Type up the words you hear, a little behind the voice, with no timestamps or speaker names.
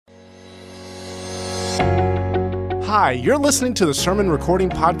Hi, you're listening to the sermon recording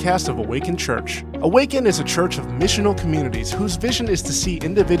podcast of Awaken Church. Awaken is a church of missional communities whose vision is to see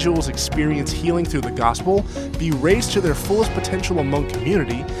individuals experience healing through the gospel, be raised to their fullest potential among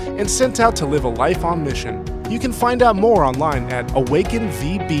community, and sent out to live a life on mission. You can find out more online at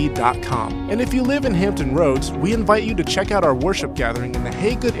awakenvb.com. And if you live in Hampton Roads, we invite you to check out our worship gathering in the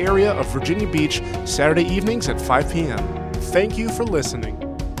Haygood area of Virginia Beach, Saturday evenings at 5 p.m. Thank you for listening.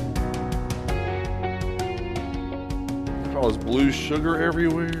 All this blue sugar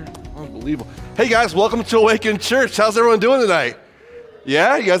everywhere. Unbelievable. Hey guys, welcome to Awaken Church. How's everyone doing tonight?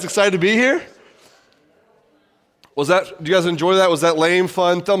 Yeah, you guys excited to be here? Do you guys enjoy that? Was that lame,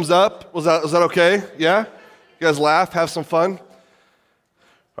 fun? Thumbs up? Was that okay? Yeah? You guys laugh, have some fun?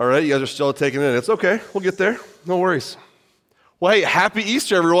 All right, you guys are still taking it in. It's okay. We'll get there. No worries. Well, hey, happy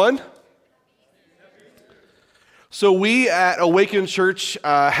Easter, everyone. So we at Awaken Church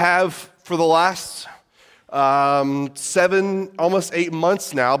have, for the last 7, almost 8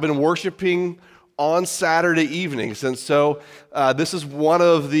 months now, been worshiping on Saturday evenings. And so this is one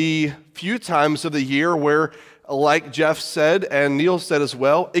of the few times of the year where, like Jeff said and Neil said as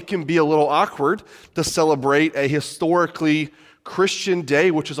well, it can be a little awkward to celebrate a historically Christian day,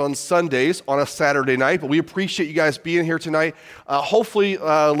 which is on Sundays on a Saturday night, but we appreciate you guys being here tonight. Hopefully,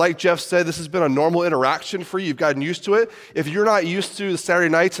 like Jeff said, this has been a normal interaction for you. You've gotten used to it. If you're not used to the Saturday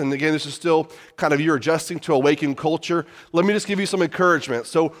nights, and again, this is still kind of you're adjusting to Awaken culture, let me just give you some encouragement.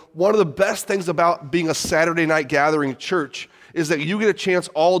 So one of the best things about being a Saturday night gathering church is that you get a chance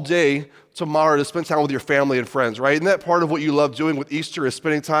all day tomorrow to spend time with your family and friends, right? And that part of what you love doing with Easter is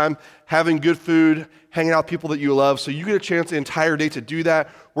spending time, having good food, hanging out with people that you love. So you get a chance the entire day to do that.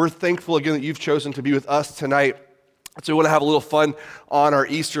 We're thankful again that you've chosen to be with us tonight. So we want to have a little fun on our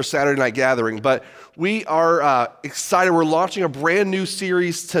Easter Saturday night gathering. But we are excited. We're launching a brand new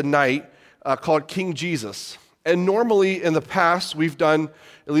series tonight called King Jesus. And normally in the past, we've done,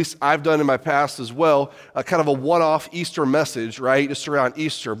 at least I've done in my past as well, kind of a one-off Easter message, right, just around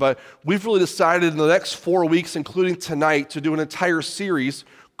Easter. But we've really decided in the next 4 weeks, including tonight, to do an entire series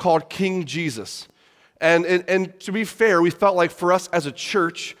called King Jesus. And to be fair, we felt like for us as a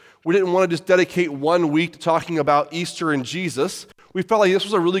church, we didn't want to just dedicate 1 week to talking about Easter and Jesus. We felt like this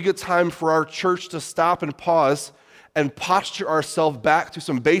was a really good time for our church to stop and pause and posture ourselves back to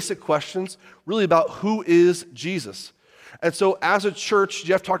some basic questions, really about who is Jesus. And so as a church,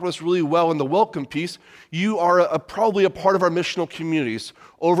 Jeff talked about this really well in the welcome piece, you are probably a part of our missional communities.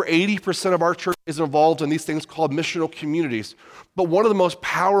 Over 80% of our church is involved in these things called missional communities. But one of the most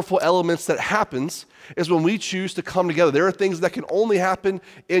powerful elements that happens is when we choose to come together. There are things that can only happen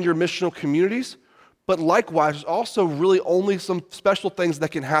in your missional communities, but likewise, there's also really only some special things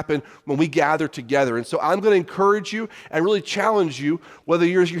that can happen when we gather together. And so I'm going to encourage you and really challenge you, whether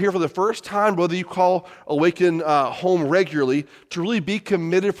you're here for the first time, whether you call Awaken home regularly, to really be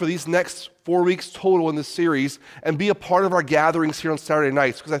committed for these next 4 weeks total in this series and be a part of our gatherings here on Saturday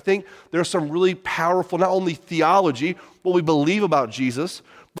nights. Because I think there's some really powerful, not only theology, what we believe about Jesus,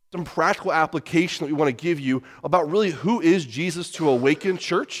 but some practical application that we want to give you about really who is Jesus to Awaken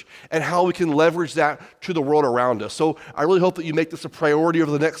Church and how we can leverage that to the world around us. So I really hope that you make this a priority over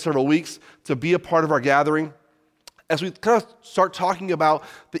the next several weeks to be a part of our gathering. As we kind of start talking about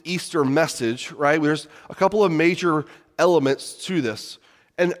the Easter message, right, there's a couple of major elements to this.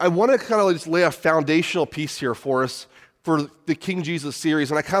 And I want to kind of just lay a foundational piece here for us for the King Jesus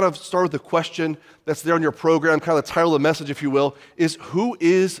series. And I kind of start with the question that's there on your program, kind of the title of the message, if you will, is who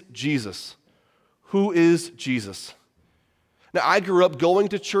is Jesus? Who is Jesus? Now, I grew up going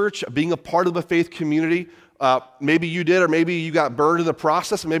to church, being a part of a faith community. Maybe you did, or maybe you got burned in the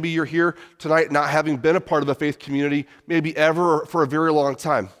process. Maybe you're here tonight not having been a part of a faith community, maybe ever or for a very long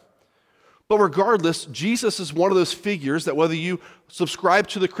time. But regardless, Jesus is one of those figures that whether you subscribe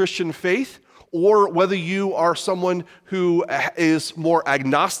to the Christian faith or whether you are someone who is more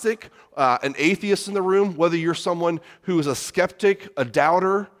agnostic, an atheist in the room, whether you're someone who is a skeptic, a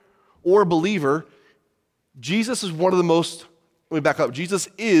doubter, or a believer, Jesus is one of the most, let me back up, Jesus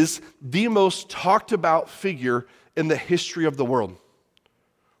is the most talked about figure in the history of the world.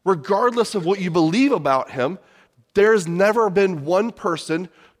 Regardless of what you believe about him, there's never been one person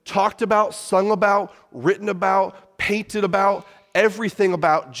talked about, sung about, written about, painted about, everything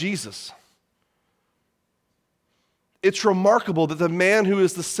about Jesus. It's remarkable that the man who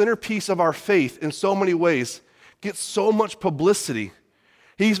is the centerpiece of our faith in so many ways gets so much publicity.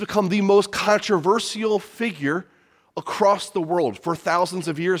 He's become the most controversial figure across the world for thousands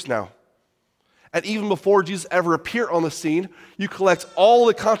of years now. And even before Jesus ever appeared on the scene, you collect all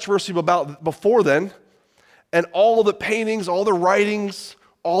the controversy about before then, and all the paintings, all the writings,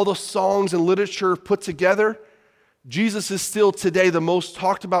 all the songs and literature put together, Jesus is still today the most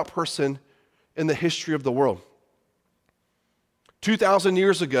talked about person in the history of the world. 2,000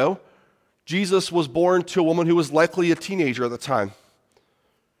 years ago, Jesus was born to a woman who was likely a teenager at the time.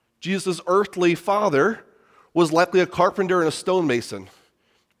 Jesus' earthly father was likely a carpenter and a stonemason.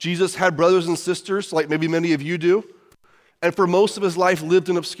 Jesus had brothers and sisters, like maybe many of you do, and for most of his life lived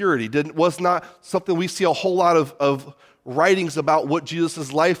in obscurity. Was not something we see a whole lot of writings about what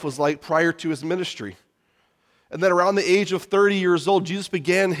Jesus' life was like prior to his ministry. And then around the age of 30 years old, Jesus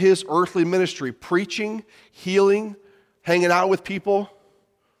began his earthly ministry, preaching, healing, hanging out with people,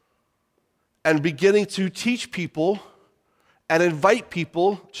 and beginning to teach people and invite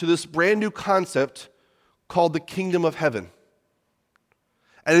people to this brand new concept called the kingdom of heaven.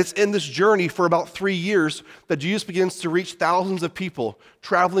 And it's in this journey for about 3 years that Jesus begins to reach thousands of people,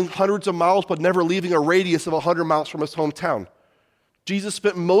 traveling hundreds of miles but never leaving a radius of 100 miles from his hometown. Jesus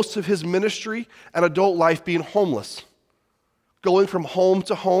spent most of his ministry and adult life being homeless, going from home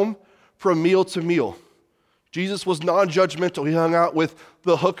to home, from meal to meal. Jesus was non-judgmental. He hung out with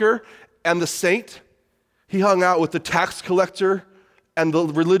the hooker and the saint. He hung out with the tax collector and the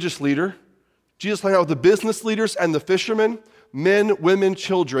religious leader. Jesus hung out with the business leaders and the fishermen, men, women,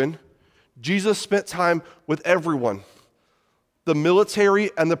 children. Jesus spent time with everyone, the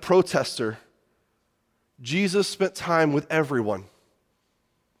military and the protester. Jesus spent time with everyone.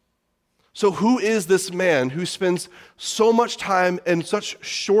 So who is this man who spends so much time in such a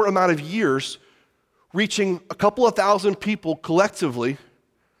short amount of years reaching a couple of thousand people collectively,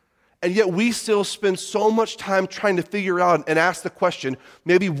 and yet we still spend so much time trying to figure out and ask the question,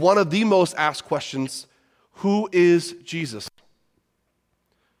 maybe one of the most asked questions, who is Jesus?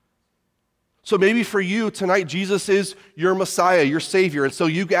 So maybe for you tonight, Jesus is your Messiah, your Savior, and so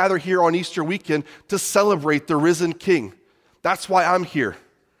you gather here on Easter weekend to celebrate the risen King. That's why I'm here,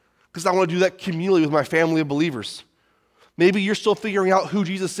 because I want to do that communally with my family of believers. Maybe you're still figuring out who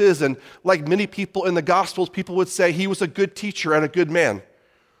Jesus is, and like many people in the Gospels, people would say he was a good teacher and a good man,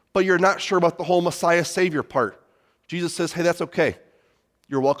 but you're not sure about the whole Messiah Savior part. Jesus says, hey, that's okay.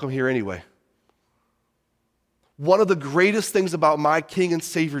 You're welcome here anyway. One of the greatest things about my King and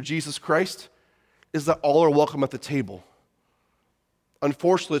Savior, Jesus Christ, is that all are welcome at the table.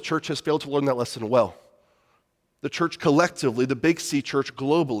 Unfortunately, the church has failed to learn that lesson well. The church collectively, the Big C church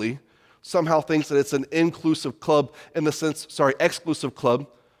globally, somehow thinks that it's an exclusive club,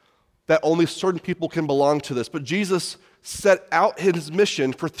 that only certain people can belong to this. But Jesus set out his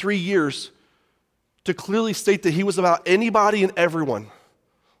mission for 3 years to clearly state that he was about anybody and everyone.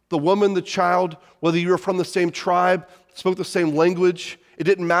 The woman, the child, whether you were from the same tribe, spoke the same language, it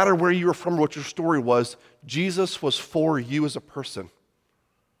didn't matter where you were from or what your story was. Jesus was for you as a person.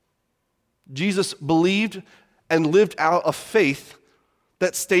 Jesus believed and lived out a faith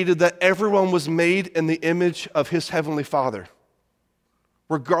that stated that everyone was made in the image of his heavenly Father.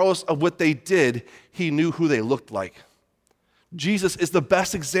 Regardless of what they did, he knew who they looked like. Jesus is the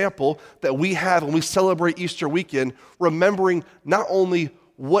best example that we have when we celebrate Easter weekend, remembering not only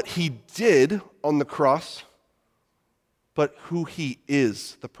what he did on the cross, but who he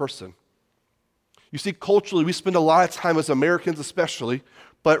is, the person. You see, culturally, we spend a lot of time as Americans especially,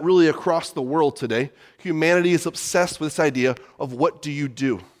 but really across the world today, humanity is obsessed with this idea of what do you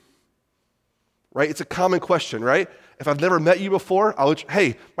do? Right? It's a common question, right? If I've never met you before,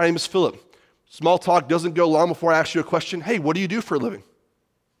 hey, my name is Philip. Small talk doesn't go long before I ask you a question. Hey, what do you do for a living?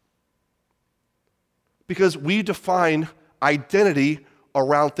 Because we define identity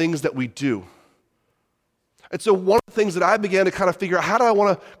around things that we do. And so one of the things that I began to kind of figure out, how do I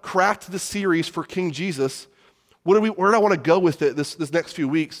want to craft this series for King Jesus? Where do I want to go with it this next few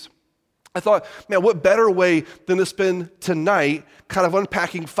weeks? I thought, man, what better way than to spend tonight kind of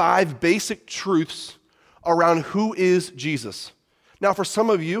unpacking 5 basic truths around who is Jesus. Now, for some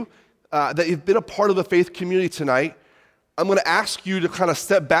of you that you've been a part of the faith community tonight, I'm going to ask you to kind of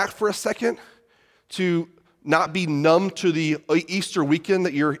step back for a second, to not be numb to the Easter weekend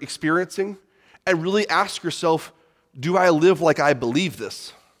that you're experiencing, and really ask yourself, do I live like I believe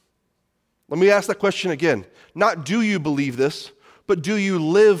this? Let me ask that question again. Not do you believe this, but do you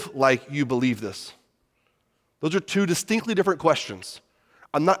live like you believe this? Those are 2 distinctly different questions.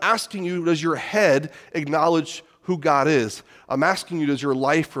 I'm not asking you, does your head acknowledge who God is? I'm asking you, does your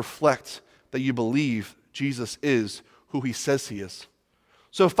life reflect that you believe Jesus is who he says he is?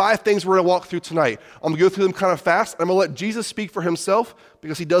 So 5 things we're going to walk through tonight. I'm going to go through them kind of fast. I'm going to let Jesus speak for himself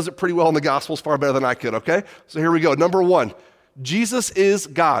because he does it pretty well in the Gospels, far better than I could, okay? So here we go. Number 1, Jesus is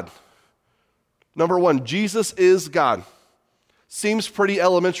God. Number 1, Jesus is God. Seems pretty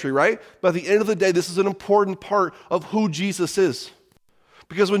elementary, right? But at the end of the day, this is an important part of who Jesus is.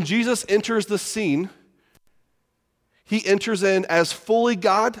 Because when Jesus enters the scene, he enters in as fully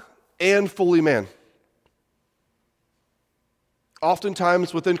God and fully man.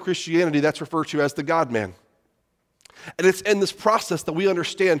 Oftentimes within Christianity, that's referred to as the God-man. And it's in this process that we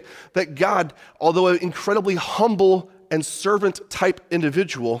understand that God, although an incredibly humble and servant-type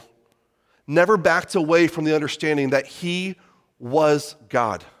individual, never backed away from the understanding that he was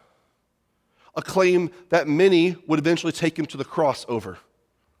God. A claim that many would eventually take him to the cross over.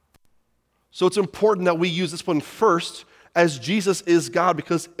 So it's important that we use this one first as Jesus is God,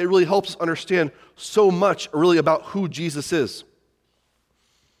 because it really helps us understand so much really about who Jesus is.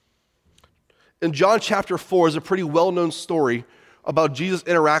 In John chapter 4 is a pretty well-known story about Jesus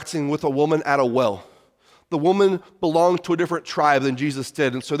interacting with a woman at a well. The woman belonged to a different tribe than Jesus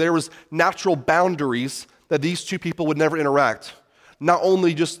did, and so there was natural boundaries that these two people would never interact. Not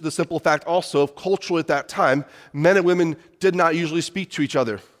only just the simple fact also of culturally at that time, men and women did not usually speak to each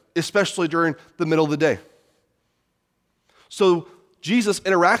other, especially during the middle of the day. So Jesus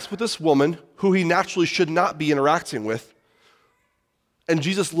interacts with this woman who he naturally should not be interacting with. And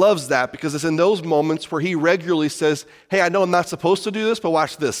Jesus loves that because it's in those moments where he regularly says, hey, I know I'm not supposed to do this, but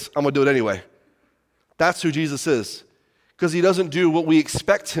watch this. I'm going to do it anyway. That's who Jesus is. Because he doesn't do what we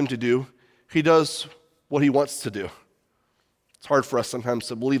expect him to do. He does what he wants to do. It's hard for us sometimes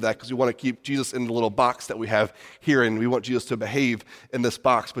to believe that because we want to keep Jesus in the little box that we have here, and we want Jesus to behave in this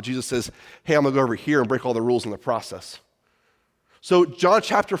box. But Jesus says, hey, I'm going to go over here and break all the rules in the process. So John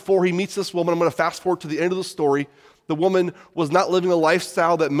chapter 4, he meets this woman. I'm going to fast forward to the end of the story. The woman was not living a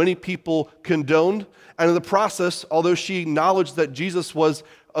lifestyle that many people condoned. And in the process, although she acknowledged that Jesus was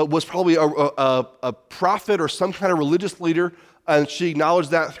probably a prophet or some kind of religious leader, and she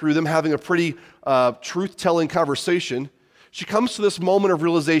acknowledged that through them having a pretty truth-telling conversation, she comes to this moment of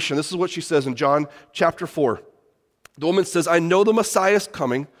realization. This is what she says in John chapter 4. The woman says, I know the Messiah is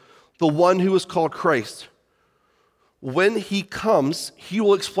coming, the one who is called Christ. When he comes, he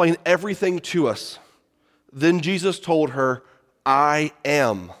will explain everything to us. Then Jesus told her, I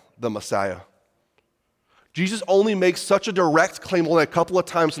am the Messiah. Jesus only makes such a direct claim only a couple of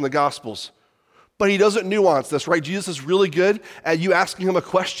times in the Gospels, but he doesn't nuance this, right? Jesus is really good at you asking him a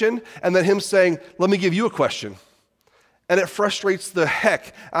question and then him saying, let me give you a question. And it frustrates the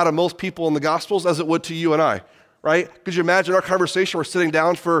heck out of most people in the Gospels as it would to you and I, right? Could you imagine our conversation? We're sitting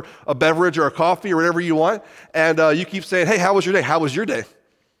down for a beverage or a coffee or whatever you want, and you keep saying, hey, how was your day? How was your day?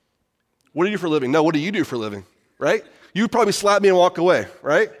 What do you do for a living? No, what do you do for a living, right? You would probably slap me and walk away,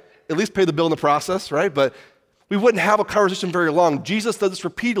 right? At least pay the bill in the process, right? But we wouldn't have a conversation very long. Jesus does this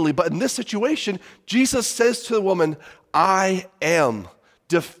repeatedly, but in this situation, Jesus says to the woman, I am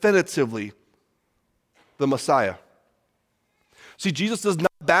definitively the Messiah. See, Jesus does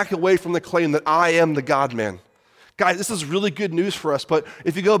not back away from the claim that I am the God-man. Guys, this is really good news for us, but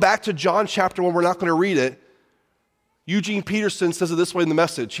if you go back to John chapter 1, we're not going to read it. Eugene Peterson says it this way in the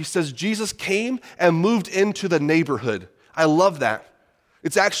Message. He says, Jesus came and moved into the neighborhood. I love that.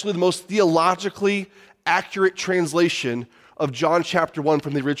 It's actually the most theologically accurate translation of John chapter 1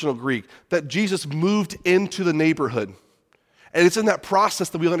 from the original Greek, that Jesus moved into the neighborhood. And it's in that process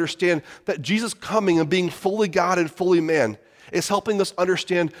that we understand that Jesus coming and being fully God and fully man is helping us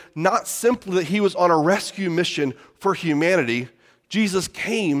understand not simply that he was on a rescue mission for humanity. Jesus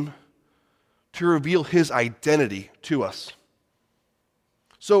came to reveal his identity to us.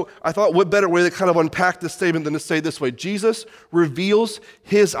 So I thought, what better way to kind of unpack this statement than to say it this way? Jesus reveals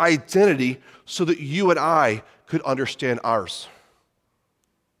his identity so that you and I could understand ours.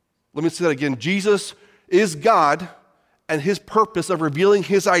 Let me say that again. Jesus is God, and his purpose of revealing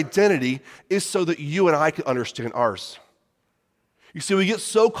his identity is so that you and I could understand ours. You see, we get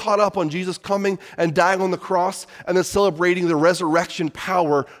so caught up on Jesus coming and dying on the cross and then celebrating the resurrection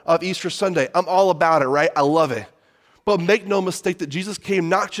power of Easter Sunday. I'm all about it, right? I love it. But make no mistake that Jesus came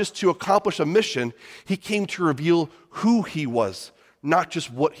not just to accomplish a mission, he came to reveal who he was, not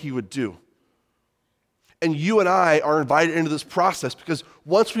just what he would do. And you and I are invited into this process because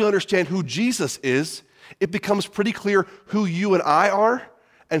once we understand who Jesus is, it becomes pretty clear who you and I are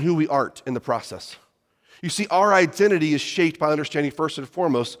and who we aren't in the process. You see, our identity is shaped by understanding first and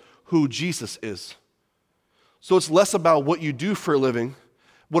foremost who Jesus is. So it's less about what you do for a living,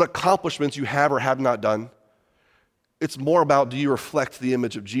 what accomplishments you have or have not done. It's more about, do you reflect the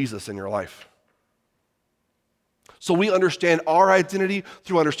image of Jesus in your life? So we understand our identity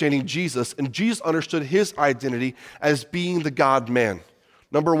through understanding Jesus, and Jesus understood his identity as being the God-man.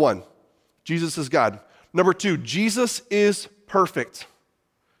 Number one, Jesus is God. Number two, Jesus is perfect.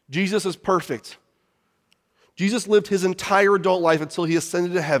 Jesus is perfect. Jesus lived his entire adult life until he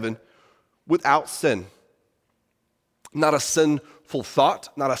ascended to heaven without sin. Not a sinful thought,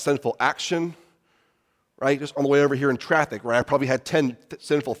 not a sinful action, right? Just on the way over here in traffic, right? I probably had 10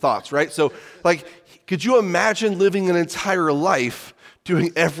 sinful thoughts, right? So, like, could you imagine living an entire life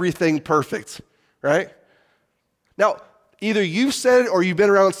doing everything perfect, right? Now, either you've said it or you've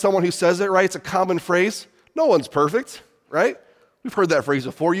been around someone who says it, right? It's a common phrase. No one's perfect, right? We've heard that phrase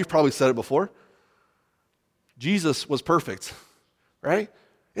before. You've probably said it before. Jesus was perfect, right?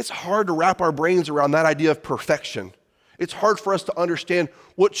 It's hard to wrap our brains around that idea of perfection. It's hard for us to understand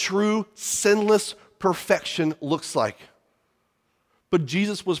what true, sinless perfection looks like. But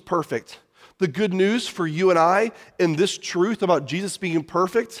Jesus was perfect. The good news for you and I in this truth about Jesus being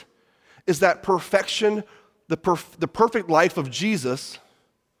perfect is that perfection, the perfect life of Jesus,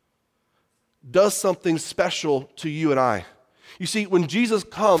 does something special to you and I. You see, when Jesus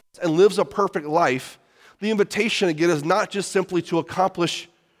comes and lives a perfect life, the invitation again is not just simply to accomplish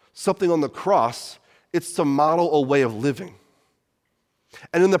something on the cross, it's to model a way of living.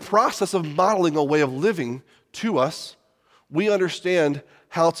 And in the process of modeling a way of living to us, we understand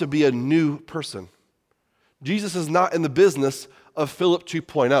how to be a new person. Jesus is not in the business of Philip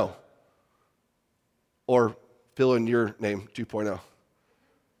 2.0 or fill in your name 2.0.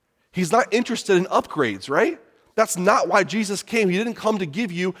 He's not interested in upgrades, right? That's not why Jesus came. He didn't come to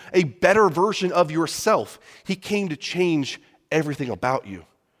give you a better version of yourself. He came to change everything about you.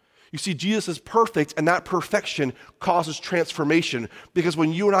 You see, Jesus is perfect, and that perfection causes transformation, because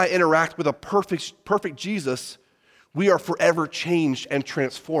when you and I interact with a perfect Jesus, we are forever changed and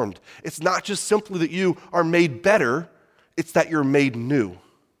transformed. It's not just simply that you are made better, it's that you're made new.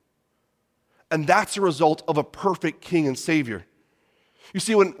 And that's a result of a perfect King and Savior. You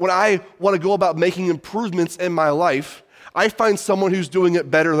see, when I want to go about making improvements in my life, I find someone who's doing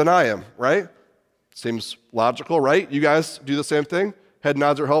it better than I am, right? Seems logical, right? You guys do the same thing? Head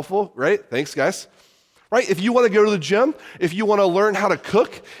nods are helpful, right? Thanks, guys. Right? If you want to go to the gym, if you want to learn how to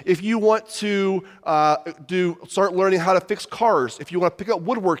cook, if you want to start learning how to fix cars, if you want to pick up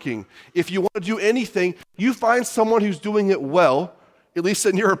woodworking, if you want to do anything, you find someone who's doing it well, at least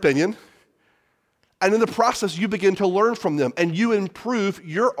in your opinion, and in the process, you begin to learn from them, and you improve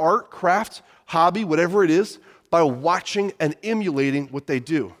your art, craft, hobby, whatever it is, by watching and emulating what they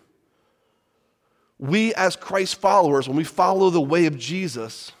do. We, as Christ followers, when we follow the way of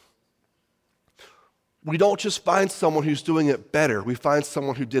Jesus, we don't just find someone who's doing it better, we find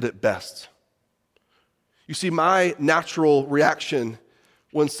someone who did it best. You see, my natural reaction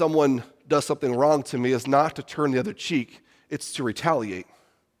when someone does something wrong to me is not to turn the other cheek, it's to retaliate.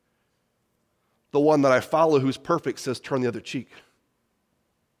 The one that I follow who's perfect says, turn the other cheek.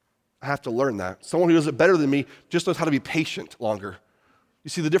 I have to learn that. Someone who does it better than me just knows how to be patient longer. You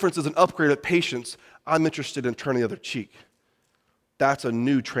see, the difference is an upgrade of patience. I'm interested in turning the other cheek. That's a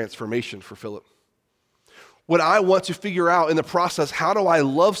new transformation for Philip. When I want to figure out in the process, how do I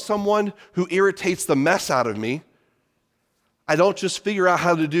love someone who irritates the mess out of me, I don't just figure out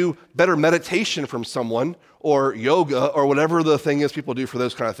how to do better meditation from someone or yoga or whatever the thing is people do for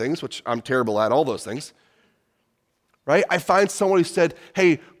those kind of things, which I'm terrible at, all those things, right? I find someone who said,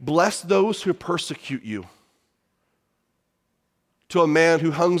 hey, bless those who persecute you. To a man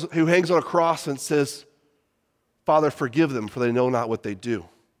who hangs on a cross and says, Father, forgive them, for they know not what they do.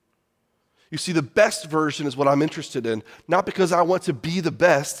 You see, the best version is what I'm interested in, not because I want to be the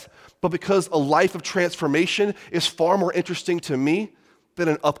best, but because a life of transformation is far more interesting to me than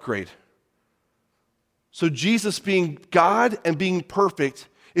an upgrade. So Jesus being God and being perfect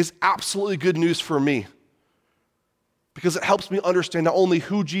is absolutely good news for me, because it helps me understand not only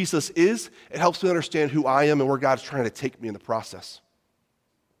who Jesus is, it helps me understand who I am and where God's trying to take me in the process.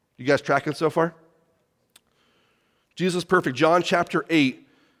 You guys tracking so far? Jesus is perfect. John chapter 8,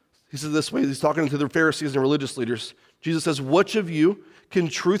 he says this way, he's talking to the Pharisees and religious leaders. Jesus says, which of you can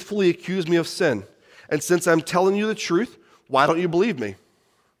truthfully accuse me of sin? And since I'm telling you the truth, why don't you believe me?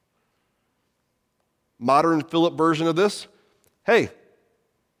 Modern Philip version of this, hey,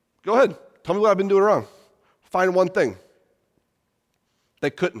 go ahead, tell me what I've been doing wrong. Find one thing. They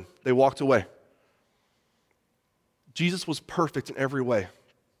couldn't. They walked away. Jesus was perfect in every way.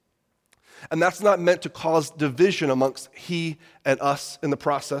 And that's not meant to cause division amongst he and us in the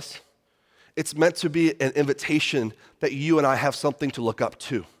process. It's meant to be an invitation that you and I have something to look up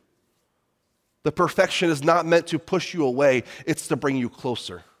to. The perfection is not meant to push you away, it's to bring you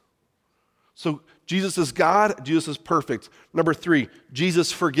closer. So Jesus is God, Jesus is perfect. Number 3,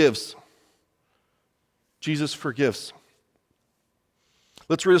 Jesus forgives. Jesus forgives.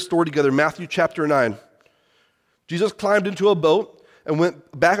 Let's read a story together. Matthew chapter 9. Jesus climbed into a boat and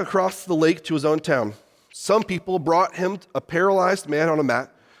went back across the lake to his own town. Some people brought him a paralyzed man on a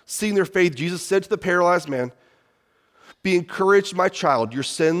mat. Seeing their faith, Jesus said to the paralyzed man, be encouraged, my child, your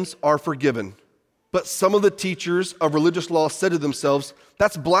sins are forgiven. But some of the teachers of religious law said to themselves,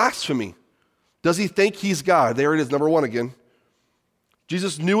 that's blasphemy. Does he think he's God? There it is, number one again.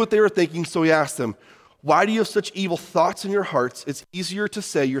 Jesus knew what they were thinking, so he asked them, why do you have such evil thoughts in your hearts? It's easier to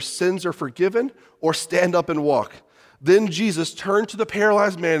say your sins are forgiven or stand up and walk. Then Jesus turned to the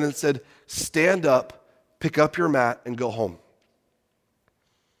paralyzed man and said, stand up, pick up your mat, and go home.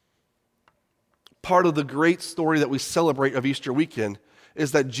 Part of the great story that we celebrate of Easter weekend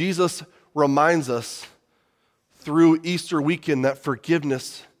is that Jesus reminds us through Easter weekend that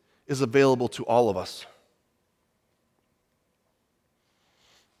forgiveness is available to all of us.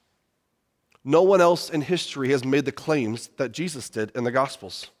 No one else in history has made the claims that Jesus did in the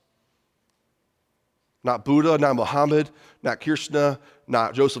Gospels. Not Buddha, not Muhammad, not Krishna,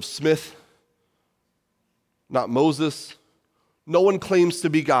 not Joseph Smith, not Moses. No one claims to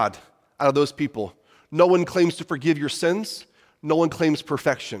be God out of those people. No one claims to forgive your sins. No one claims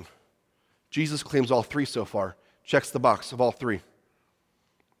perfection. Jesus claims all three so far. Checks the box of all three.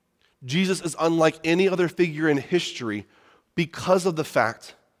 Jesus is unlike any other figure in history because of the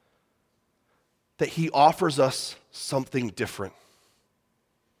fact that he offers us something different.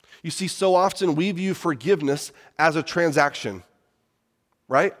 You see, so often we view forgiveness as a transaction,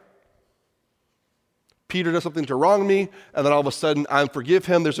 right? Peter does something to wrong me, and then all of a sudden I forgive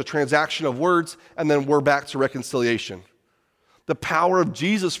him. There's a transaction of words, and then we're back to reconciliation. The power of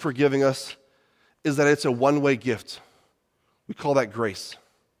Jesus forgiving us is that it's a one-way gift. We call that grace.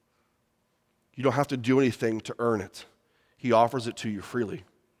 You don't have to do anything to earn it. He offers it to you freely.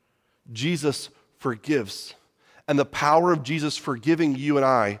 Jesus forgives. And the power of Jesus forgiving you and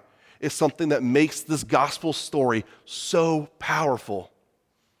I is something that makes this gospel story so powerful.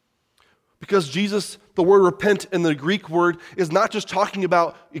 Because Jesus, the word repent in the Greek word, is not just talking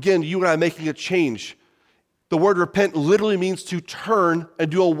about, again, you and I making a change. The word repent literally means to turn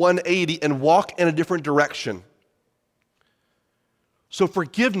and do a 180 and walk in a different direction. So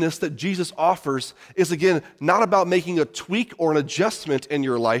forgiveness that Jesus offers is, again, not about making a tweak or an adjustment in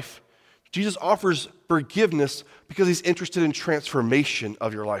your life. Jesus offers forgiveness because he's interested in transformation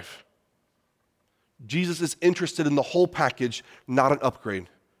of your life. Jesus is interested in the whole package, not an upgrade.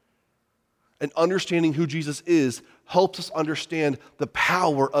 And understanding who Jesus is helps us understand the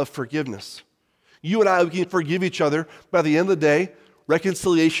power of forgiveness. You and I, we can forgive each other, but at the end of the day,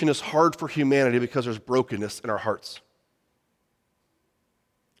 reconciliation is hard for humanity because there's brokenness in our hearts.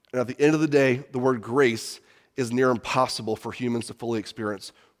 And at the end of the day, the word grace is near impossible for humans to fully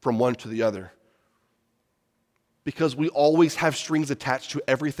experience from one to the other. Because we always have strings attached to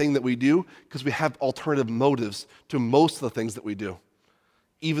everything that we do because we have alternative motives to most of the things that we do,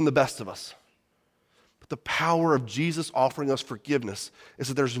 even the best of us. But the power of Jesus offering us forgiveness is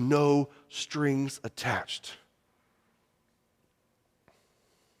that there's no strings attached.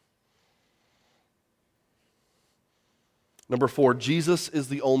 Number 4, Jesus is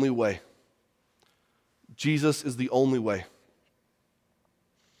the only way. Jesus is the only way.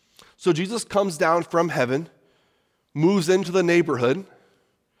 So Jesus comes down from heaven, moves into the neighborhood,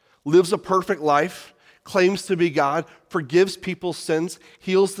 lives a perfect life, claims to be God, forgives people's sins,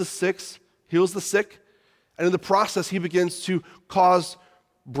 heals the sick, and in the process, he begins to cause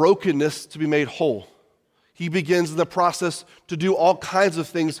brokenness to be made whole. He begins in the process to do all kinds of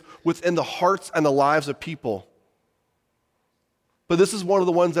things within the hearts and the lives of people. But this is one of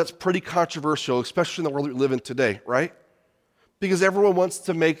the ones that's pretty controversial, especially in the world we live in today, right? Because everyone wants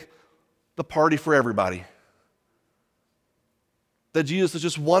to make the party for everybody. That Jesus is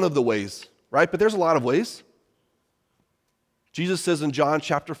just one of the ways, right? But there's a lot of ways. Jesus says in John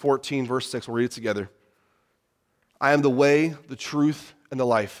chapter 14, verse 6, we'll read it together. I am the way, the truth, and the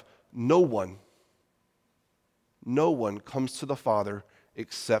life. No one comes to the Father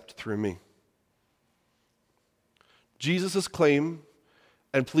except through me. Jesus' claim,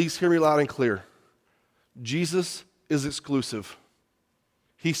 and please hear me loud and clear, Jesus is exclusive.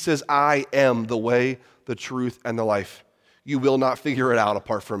 He says, I am the way, the truth, and the life. You will not figure it out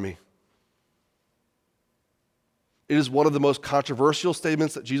apart from me. It is one of the most controversial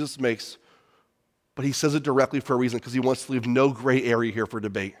statements that Jesus makes, but he says it directly for a reason, because he wants to leave no gray area here for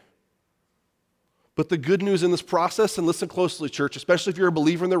debate. But the good news in this process, and listen closely, church, especially if you're a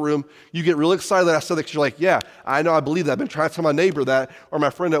believer in the room, you get real excited that I said that because you're like, yeah, I know, I believe that. I've been trying to tell my neighbor that, or my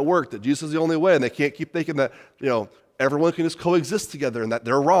friend at work, that Jesus is the only way, and they can't keep thinking that, everyone can just coexist together and that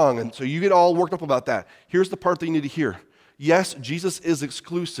they're wrong. And so you get all worked up about that. Here's the part that you need to hear. Yes, Jesus is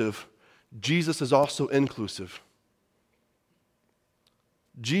exclusive. Jesus is also inclusive.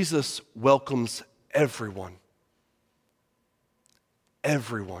 Jesus welcomes everyone.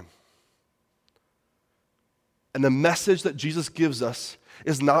 Everyone. And the message that Jesus gives us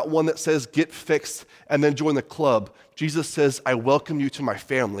is not one that says, get fixed and then join the club. Jesus says, I welcome you to my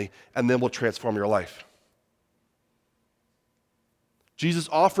family, and then we'll transform your life. Jesus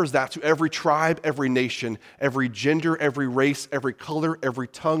offers that to every tribe, every nation, every gender, every race, every color, every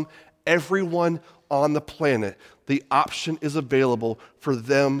tongue, everyone on the planet. The option is available for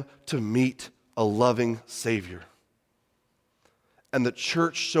them to meet a loving Savior. And the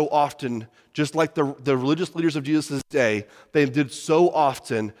church so often, just like the religious leaders of Jesus' day, they did so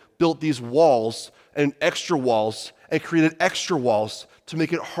often built these walls and extra walls and created extra walls to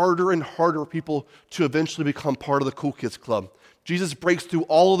make it harder and harder for people to eventually become part of the cool kids club. Jesus breaks through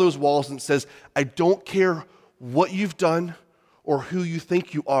all of those walls and says, I don't care what you've done or who you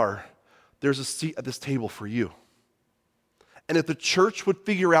think you are. There's a seat at this table for you. And if the church would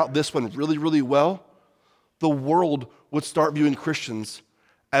figure out this one really, really well, the world would start viewing Christians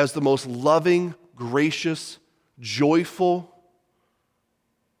as the most loving, gracious, joyful,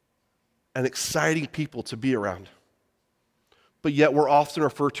 and exciting people to be around. But yet we're often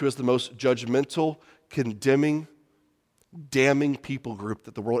referred to as the most judgmental, condemning, damning people group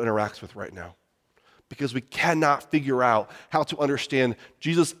that the world interacts with right now. Because we cannot figure out how to understand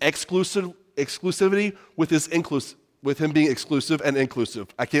Jesus' exclusivity with him being exclusive and inclusive.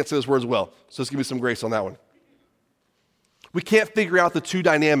 I can't say those words well, so just give me some grace on that one. We can't figure out the two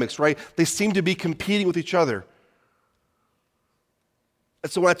dynamics, right? They seem to be competing with each other. And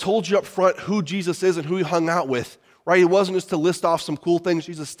so when I told you up front who Jesus is and who he hung out with, right? It wasn't just to list off some cool things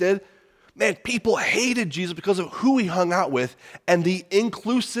Jesus did. Man, people hated Jesus because of who he hung out with and the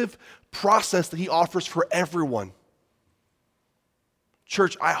inclusive process that he offers for everyone.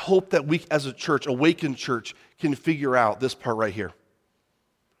 Church, I hope that we as a church, Awakened Church, can figure out this part right here.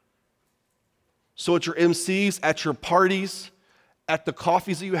 So at your MCs, at your parties, at the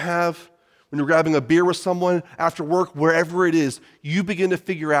coffees that you have, when you're grabbing a beer with someone after work, wherever it is, you begin to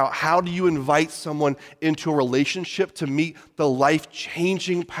figure out how do you invite someone into a relationship to meet the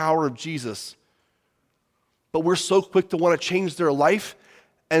life-changing power of Jesus. But we're so quick to want to change their life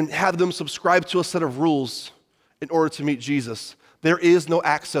and have them subscribe to a set of rules in order to meet Jesus. There is no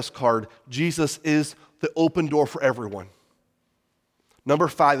access card. Jesus is the open door for everyone. Number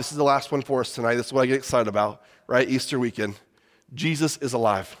 5, this is the last one for us tonight. This is what I get excited about, right? Easter weekend. Jesus is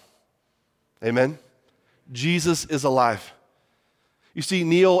alive. Amen? Jesus is alive. You see,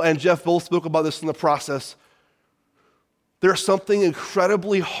 Neil and Jeff both spoke about this in the process. There's something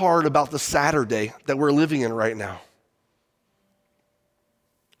incredibly hard about the Saturday that we're living in right now.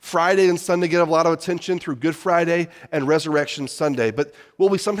 Friday and Sunday get a lot of attention through Good Friday and Resurrection Sunday. But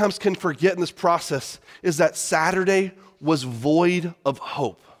what we sometimes can forget in this process is that Saturday was void of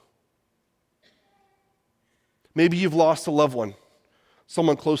hope. Maybe you've lost a loved one,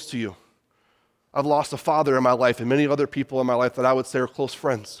 someone close to you. I've lost a father in my life and many other people in my life that I would say are close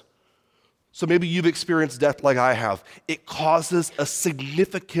friends. So maybe you've experienced death like I have. It causes a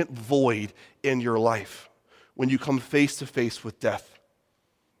significant void in your life when you come face to face with death.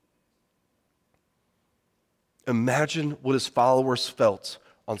 Imagine what his followers felt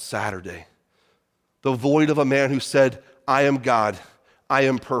on Saturday. The void of a man who said, I am God, I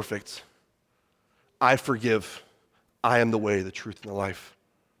am perfect, I forgive, I am the way, the truth, and the life,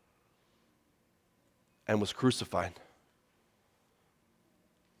 and was crucified.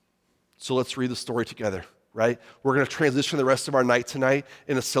 So let's read the story together, right? We're going to transition the rest of our night tonight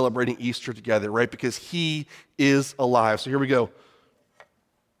into celebrating Easter together, right? Because he is alive. So here we go.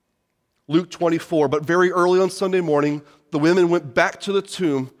 Luke 24, but very early on Sunday morning, the women went back to the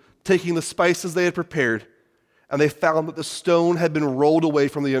tomb, taking the spices they had prepared, and they found that the stone had been rolled away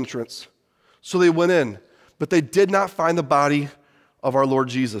from the entrance. So they went in, but they did not find the body of our Lord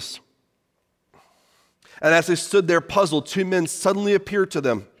Jesus. And as they stood there puzzled, 2 men suddenly appeared to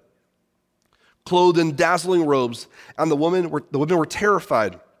them, clothed in dazzling robes, and the women were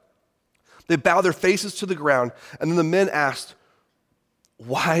terrified. They bowed their faces to the ground, and then the men asked,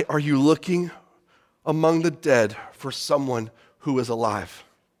 why are you looking among the dead for someone who is alive?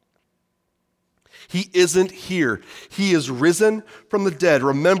 He isn't here. He is risen from the dead.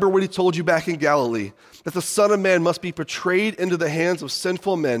 Remember what he told you back in Galilee, that the Son of Man must be betrayed into the hands of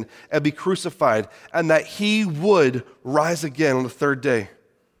sinful men and be crucified, and that he would rise again on the 3rd day.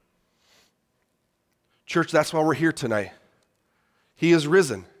 Church, that's why we're here tonight. He is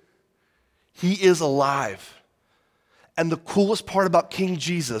risen. He is alive. And the coolest part about King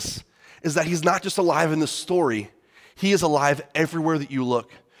Jesus is that he's not just alive in this story. He is alive everywhere that you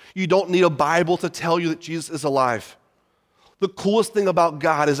look. You don't need a Bible to tell you that Jesus is alive. The coolest thing about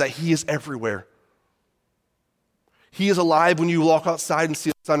God is that he is everywhere. He is alive when you walk outside and see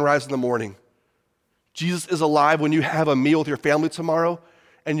the sunrise in the morning. Jesus is alive when you have a meal with your family tomorrow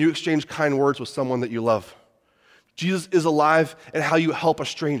and you exchange kind words with someone that you love. Jesus is alive in how you help a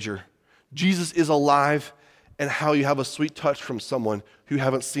stranger. Jesus is alive in how you have a sweet touch from someone who you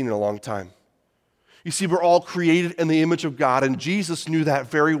haven't seen in a long time. You see, we're all created in the image of God, and Jesus knew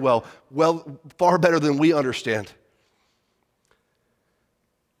that very well, far better than we understand.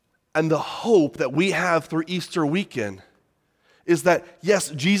 And the hope that we have through Easter weekend is that, yes,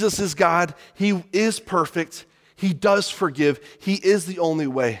 Jesus is God. He is perfect. He does forgive. He is the only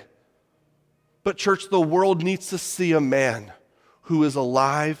way. But church, the world needs to see a man who is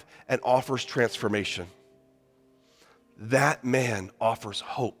alive and offers transformation. That man offers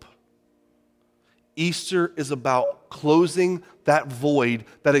hope. Easter is about closing that void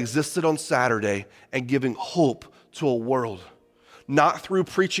that existed on Saturday and giving hope to a world. Not through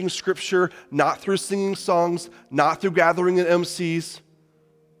preaching scripture, not through singing songs, not through gathering at MCs,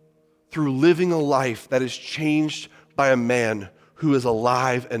 through living a life that is changed by a man who is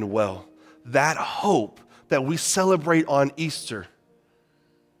alive and well. That hope that we celebrate on Easter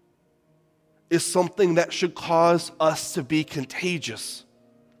is something that should cause us to be contagious.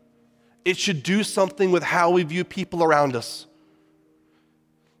 It should do something with how we view people around us.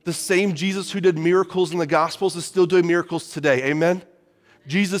 The same Jesus who did miracles in the Gospels is still doing miracles today. Amen?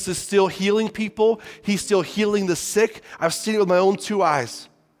 Jesus is still healing people. He's still healing the sick. I've seen it with my own two eyes.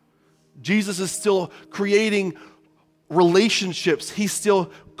 Jesus is still creating relationships. He's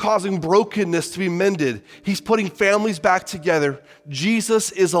still causing brokenness to be mended. He's putting families back together.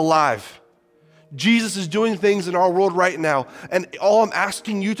 Jesus is alive. Jesus is doing things in our world right now. And all I'm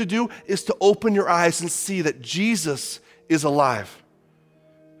asking you to do is to open your eyes and see that Jesus is alive.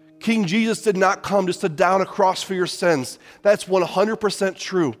 King Jesus did not come just to die on a cross for your sins. That's 100%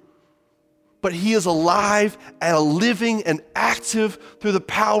 true. But he is alive and living and active through the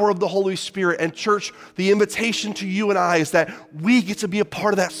power of the Holy Spirit. And church, the invitation to you and I is that we get to be a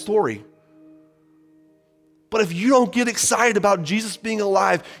part of that story. But if you don't get excited about Jesus being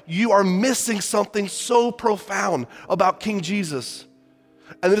alive, you are missing something so profound about King Jesus.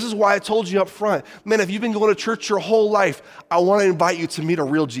 And this is why I told you up front, man, if you've been going to church your whole life, I want to invite you to meet a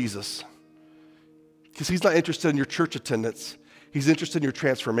real Jesus. Because he's not interested in your church attendance. He's interested in your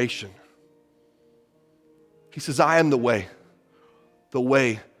transformation. He says, I am the way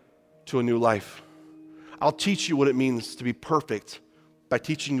to a new life. I'll teach you what it means to be perfect by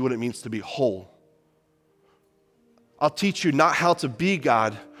teaching you what it means to be whole. I'll teach you not how to be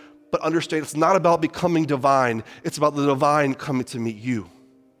God, but understand it's not about becoming divine. It's about the divine coming to meet you.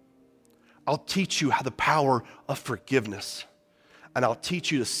 I'll teach you how the power of forgiveness, and I'll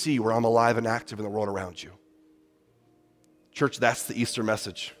teach you to see where I'm alive and active in the world around you. Church, that's the Easter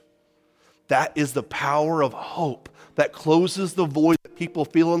message. That is the power of hope that closes the void that people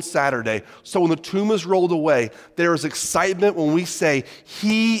feel on Saturday. So when the tomb is rolled away, there is excitement when we say,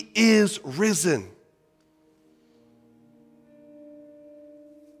 He is risen.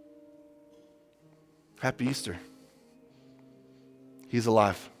 Happy Easter. He's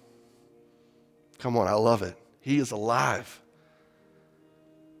alive. Come on, I love it. He is alive.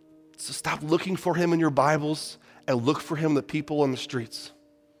 So stop looking for him in your Bibles and look for him in the people on the streets.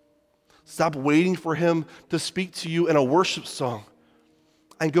 Stop waiting for him to speak to you in a worship song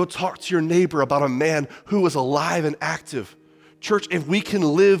and go talk to your neighbor about a man who is alive and active. Church, if we can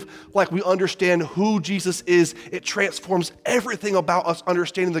live like we understand who Jesus is, it transforms everything about us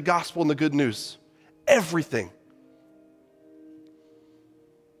understanding the gospel and the good news. Everything.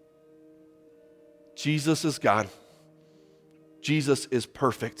 Jesus is God. Jesus is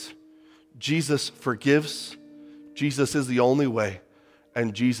perfect. Jesus forgives. Jesus is the only way.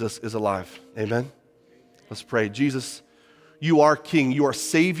 And Jesus is alive. Amen? Let's pray. Jesus, you are King. You are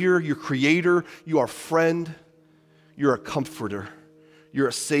Savior. You're Creator. You are friend. You're a comforter. You're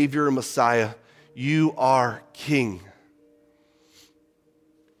a Savior and Messiah. You are King.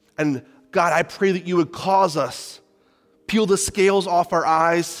 And God, I pray that you would cause us, peel the scales off our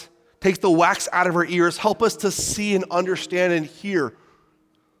eyes, take the wax out of our ears, help us to see and understand and hear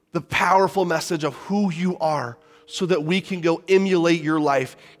the powerful message of who you are so that we can go emulate your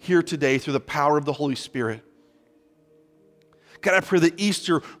life here today through the power of the Holy Spirit. God, I pray that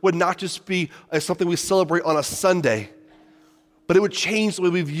Easter would not just be something we celebrate on a Sunday, but it would change the way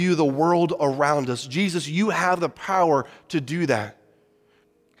we view the world around us. Jesus, you have the power to do that.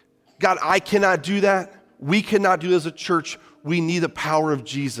 God, I cannot do that. We cannot do it as a church. We need the power of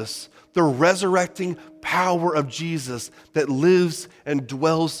Jesus, the resurrecting power of Jesus that lives and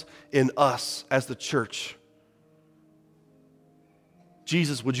dwells in us as the church.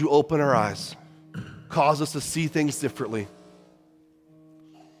 Jesus, would you open our eyes, cause us to see things differently,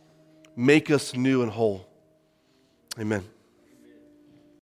 make us new and whole. Amen.